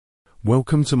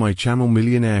Welcome to my channel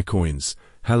Millionaire Coins.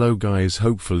 Hello guys,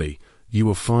 hopefully you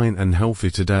are fine and healthy.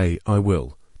 Today I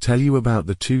will tell you about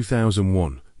the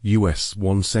 2001 US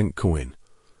 1 cent coin,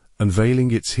 unveiling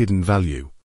its hidden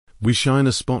value. We shine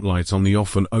a spotlight on the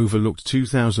often overlooked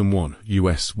 2001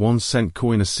 US 1 cent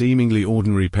coin, a seemingly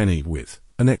ordinary penny with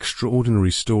an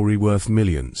extraordinary story worth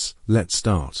millions. Let's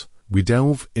start. We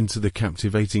delve into the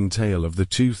captivating tale of the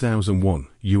 2001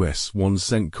 US 1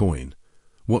 cent coin.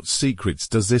 What secrets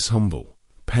does this humble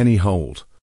penny hold?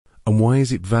 And why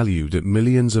is it valued at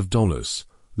millions of dollars?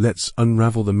 Let's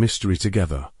unravel the mystery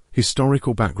together.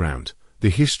 Historical background. The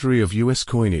history of US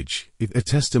coinage is a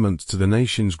testament to the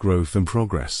nation's growth and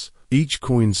progress. Each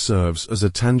coin serves as a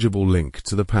tangible link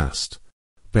to the past,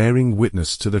 bearing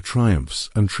witness to the triumphs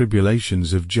and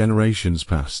tribulations of generations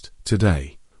past.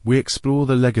 Today, we explore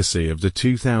the legacy of the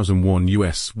 2001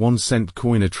 US 1 cent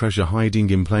coin, a treasure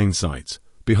hiding in plain sight.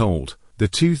 Behold, the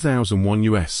 2001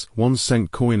 US 1 cent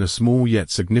coin, a small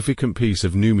yet significant piece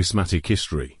of numismatic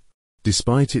history.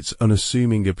 Despite its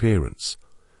unassuming appearance,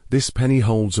 this penny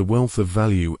holds a wealth of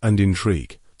value and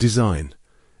intrigue. Design.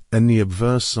 On the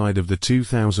obverse side of the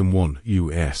 2001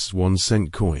 US 1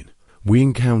 cent coin, we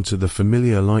encounter the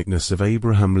familiar likeness of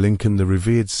Abraham Lincoln, the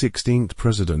revered 16th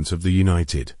President of the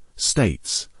United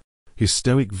States. His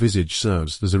stoic visage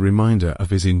serves as a reminder of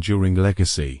his enduring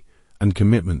legacy and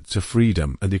commitment to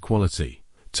freedom and equality.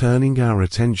 Turning our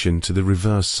attention to the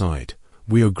reverse side,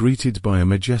 we are greeted by a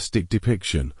majestic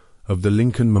depiction of the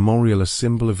Lincoln Memorial, a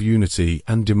symbol of unity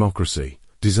and democracy,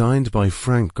 designed by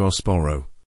Frank Gasparro.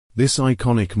 This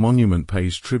iconic monument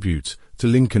pays tribute to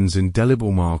Lincoln's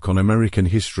indelible mark on American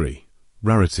history.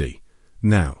 Rarity.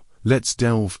 Now, let's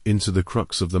delve into the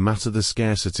crux of the matter: the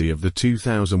scarcity of the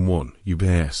 2001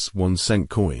 US 1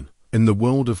 cent coin. In the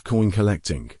world of coin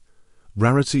collecting,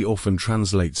 rarity often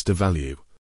translates to value,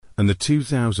 and the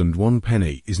 2001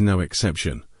 penny is no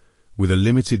exception. With a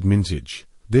limited mintage,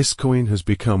 this coin has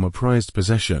become a prized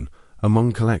possession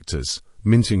among collectors.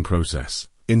 Minting process.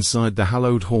 Inside the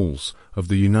hallowed halls of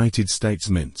the United States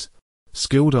Mint,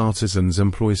 skilled artisans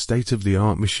employ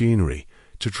state-of-the-art machinery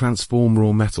to transform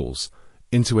raw metals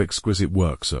into exquisite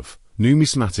works of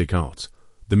numismatic art.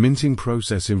 The minting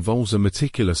process involves a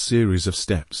meticulous series of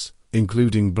steps,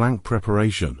 including blank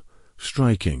preparation,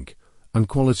 striking, and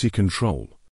quality control.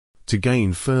 To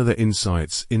gain further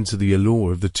insights into the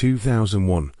allure of the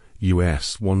 2001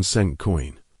 US 1 cent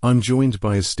coin, I'm joined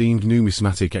by esteemed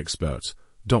numismatic expert,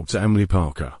 Dr. Emily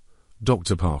Parker.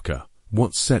 Dr. Parker,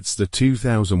 what sets the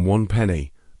 2001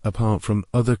 penny apart from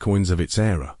other coins of its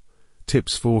era?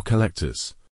 Tips for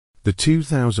collectors. The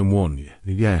 2001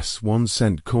 US 1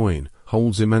 cent coin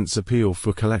holds immense appeal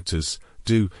for collectors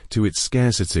due to its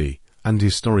scarcity and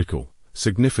historical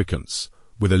significance.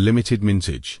 With a limited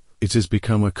mintage, it has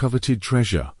become a coveted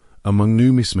treasure among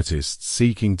numismatists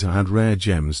seeking to add rare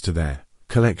gems to their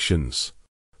collections.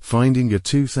 Finding a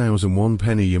 2001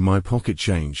 penny in my pocket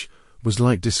change was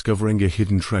like discovering a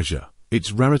hidden treasure.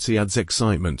 Its rarity adds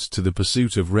excitement to the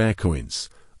pursuit of rare coins.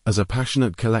 As a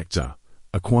passionate collector,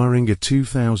 acquiring a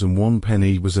 2001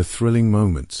 penny was a thrilling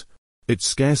moment. Its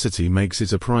scarcity makes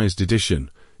it a prized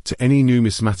addition to any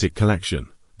numismatic collection.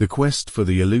 The quest for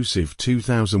the elusive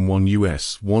 2001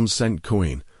 US 1 cent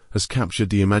coin has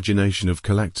captured the imagination of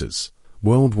collectors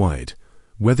worldwide.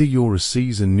 Whether you're a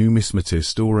seasoned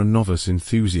numismatist or a novice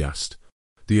enthusiast,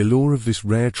 the allure of this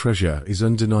rare treasure is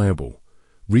undeniable.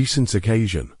 Recent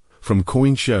occasion. From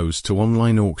coin shows to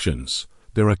online auctions,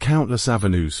 there are countless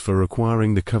avenues for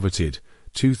acquiring the coveted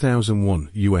 2001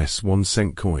 US 1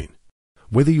 cent coin.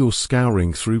 Whether you're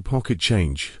scouring through pocket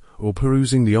change or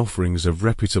perusing the offerings of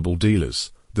reputable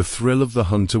dealers, the thrill of the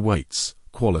hunt awaits.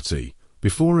 Quality.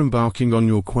 Before embarking on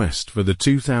your quest for the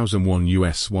 2001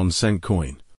 US 1 cent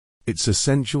coin, it's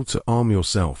essential to arm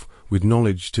yourself with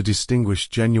knowledge to distinguish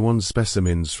genuine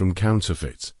specimens from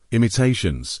counterfeit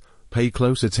imitations. Pay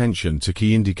close attention to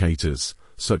key indicators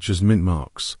such as mint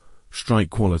marks, strike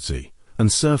quality,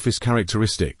 and surface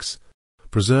characteristics.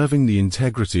 Preserving the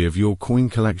integrity of your coin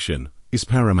collection is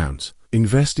paramount.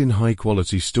 Invest in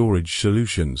high-quality storage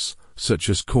solutions such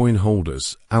as coin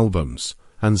holders, albums,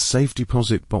 and safe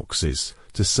deposit boxes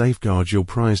to safeguard your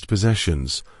prized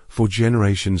possessions for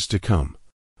generations to come.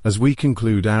 As we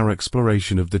conclude our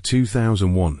exploration of the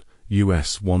 2001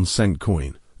 US 1 cent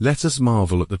coin, let us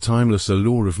marvel at the timeless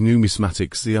allure of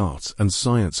numismatics, the art and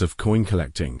science of coin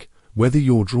collecting. Whether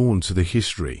you're drawn to the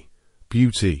history,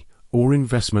 beauty, or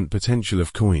investment potential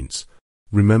of coins,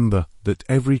 remember that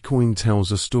every coin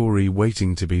tells a story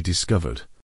waiting to be discovered.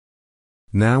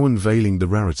 Now unveiling the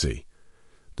rarity,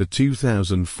 the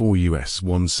 2004 US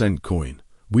 1 cent coin.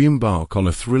 We embark on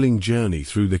a thrilling journey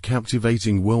through the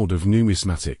captivating world of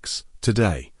numismatics.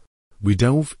 Today, we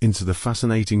delve into the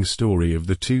fascinating story of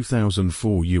the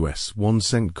 2004 US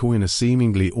 1-cent coin, a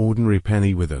seemingly ordinary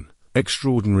penny with an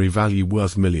extraordinary value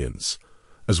worth millions,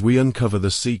 as we uncover the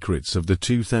secrets of the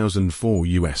 2004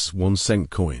 US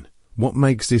 1-cent coin. What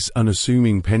makes this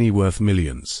unassuming penny worth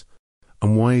millions?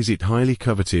 And why is it highly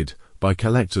coveted by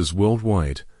collectors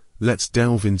worldwide? Let's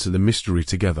delve into the mystery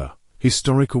together.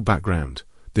 Historical background.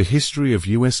 The history of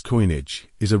US coinage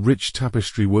is a rich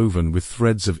tapestry woven with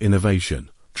threads of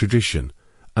innovation, tradition,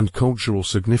 and cultural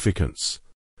significance.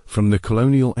 From the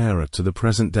colonial era to the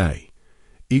present day,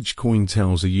 each coin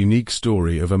tells a unique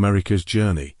story of America's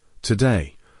journey.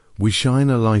 Today, we shine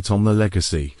a light on the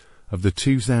legacy of the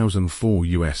 2004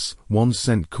 US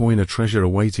 1-cent coin, a treasure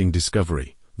awaiting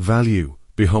discovery. Value.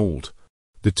 Behold,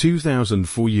 the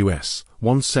 2004 US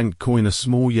 1-cent coin, a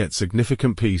small yet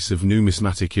significant piece of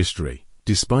numismatic history.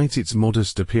 Despite its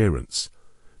modest appearance,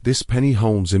 this penny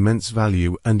holds immense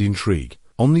value and intrigue.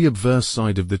 On the obverse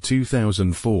side of the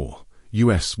 2004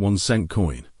 US 1-cent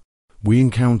coin, we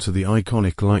encounter the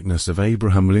iconic likeness of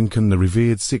Abraham Lincoln, the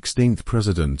revered 16th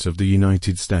President of the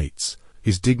United States.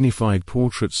 His dignified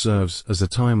portrait serves as a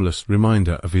timeless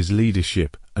reminder of his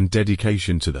leadership and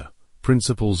dedication to the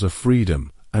principles of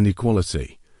freedom and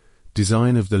equality.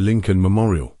 Design of the Lincoln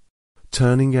Memorial.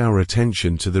 Turning our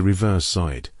attention to the reverse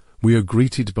side, we are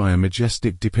greeted by a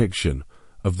majestic depiction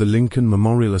of the Lincoln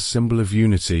Memorial, a symbol of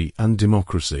unity and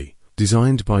democracy,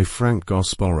 designed by Frank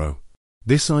Gasparro.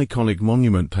 This iconic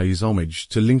monument pays homage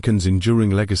to Lincoln's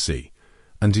enduring legacy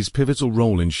and his pivotal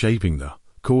role in shaping the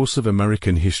course of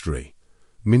American history.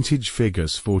 Mintage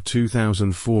figures for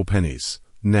 2004 pennies.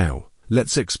 Now,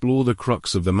 let's explore the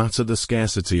crux of the matter, the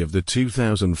scarcity of the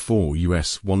 2004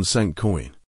 US 1-cent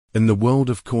coin. In the world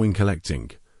of coin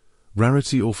collecting,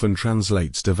 rarity often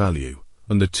translates to value,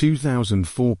 and the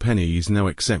 2004 penny is no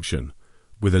exception.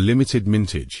 With a limited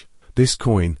mintage, this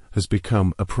coin has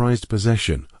become a prized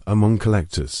possession among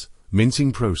collectors.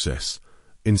 Minting process.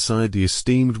 Inside the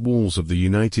esteemed walls of the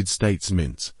United States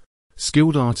Mint,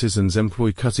 skilled artisans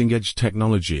employ cutting-edge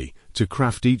technology to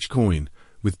craft each coin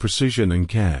with precision and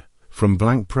care. From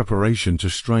blank preparation to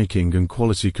striking and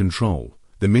quality control,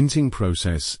 the minting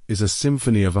process is a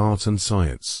symphony of art and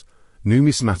science.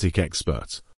 Numismatic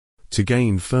expert. To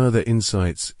gain further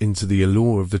insights into the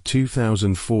allure of the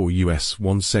 2004 US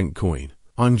 1-cent coin,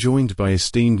 I'm joined by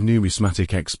esteemed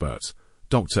numismatic expert,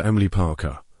 Dr. Emily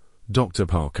Parker. Dr.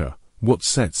 Parker, what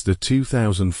sets the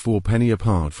 2004 penny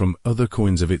apart from other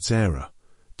coins of its era?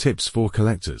 Tips for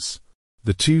collectors.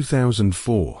 The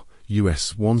 2004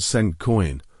 US 1-cent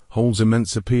coin holds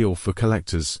immense appeal for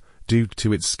collectors due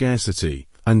to its scarcity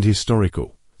and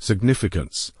historical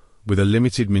significance. With a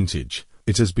limited mintage,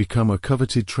 it has become a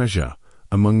coveted treasure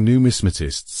among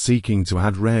numismatists seeking to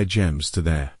add rare gems to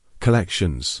their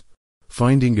collections.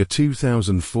 Finding a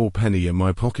 2004 penny in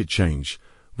my pocket change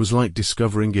was like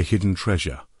discovering a hidden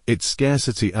treasure. Its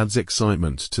scarcity adds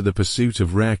excitement to the pursuit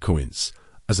of rare coins.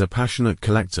 As a passionate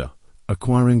collector,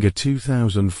 acquiring a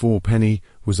 2004 penny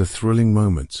was a thrilling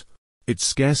moment. Its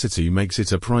scarcity makes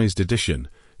it a prized addition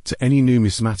to any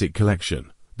numismatic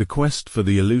collection. The quest for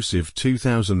the elusive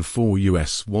 2004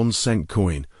 US 1-cent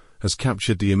coin has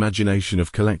captured the imagination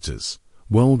of collectors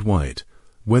worldwide.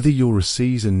 Whether you're a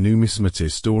seasoned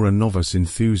numismatist or a novice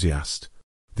enthusiast,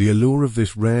 the allure of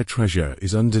this rare treasure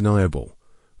is undeniable.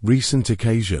 Recent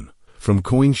occasion. From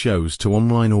coin shows to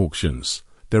online auctions,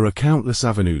 there are countless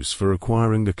avenues for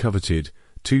acquiring the coveted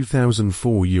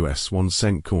 2004 US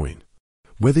 1-cent coin.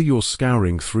 Whether you're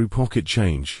scouring through pocket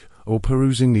change or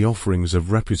perusing the offerings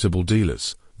of reputable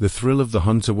dealers, the thrill of the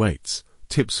hunt awaits.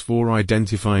 Tips for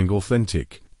identifying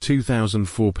authentic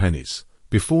 2004 pennies.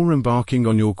 Before embarking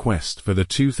on your quest for the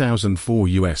 2004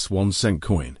 US 1-cent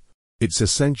coin, it's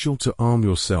essential to arm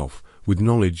yourself with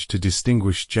knowledge to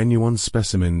distinguish genuine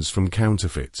specimens from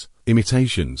counterfeit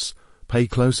imitations. Pay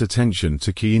close attention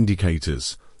to key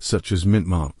indicators such as mint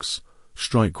marks,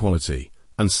 strike quality,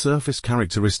 and surface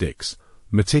characteristics.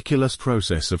 Meticulous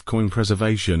process of coin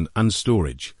preservation and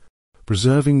storage.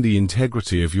 Preserving the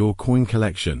integrity of your coin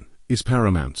collection is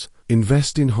paramount.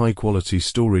 Invest in high-quality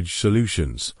storage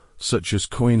solutions such as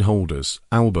coin holders,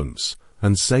 albums,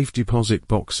 and safe deposit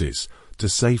boxes to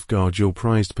safeguard your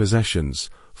prized possessions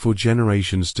for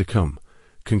generations to come.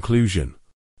 Conclusion.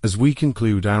 As we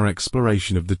conclude our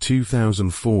exploration of the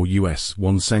 2004 US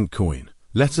 1-cent coin,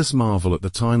 let us marvel at the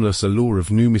timeless allure of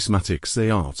numismatics, the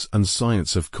art and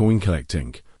science of coin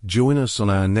collecting. Join us on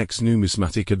our next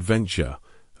numismatic adventure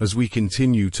as we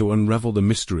continue to unravel the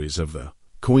mysteries of the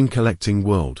coin collecting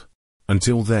world.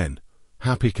 Until then,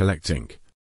 happy collecting.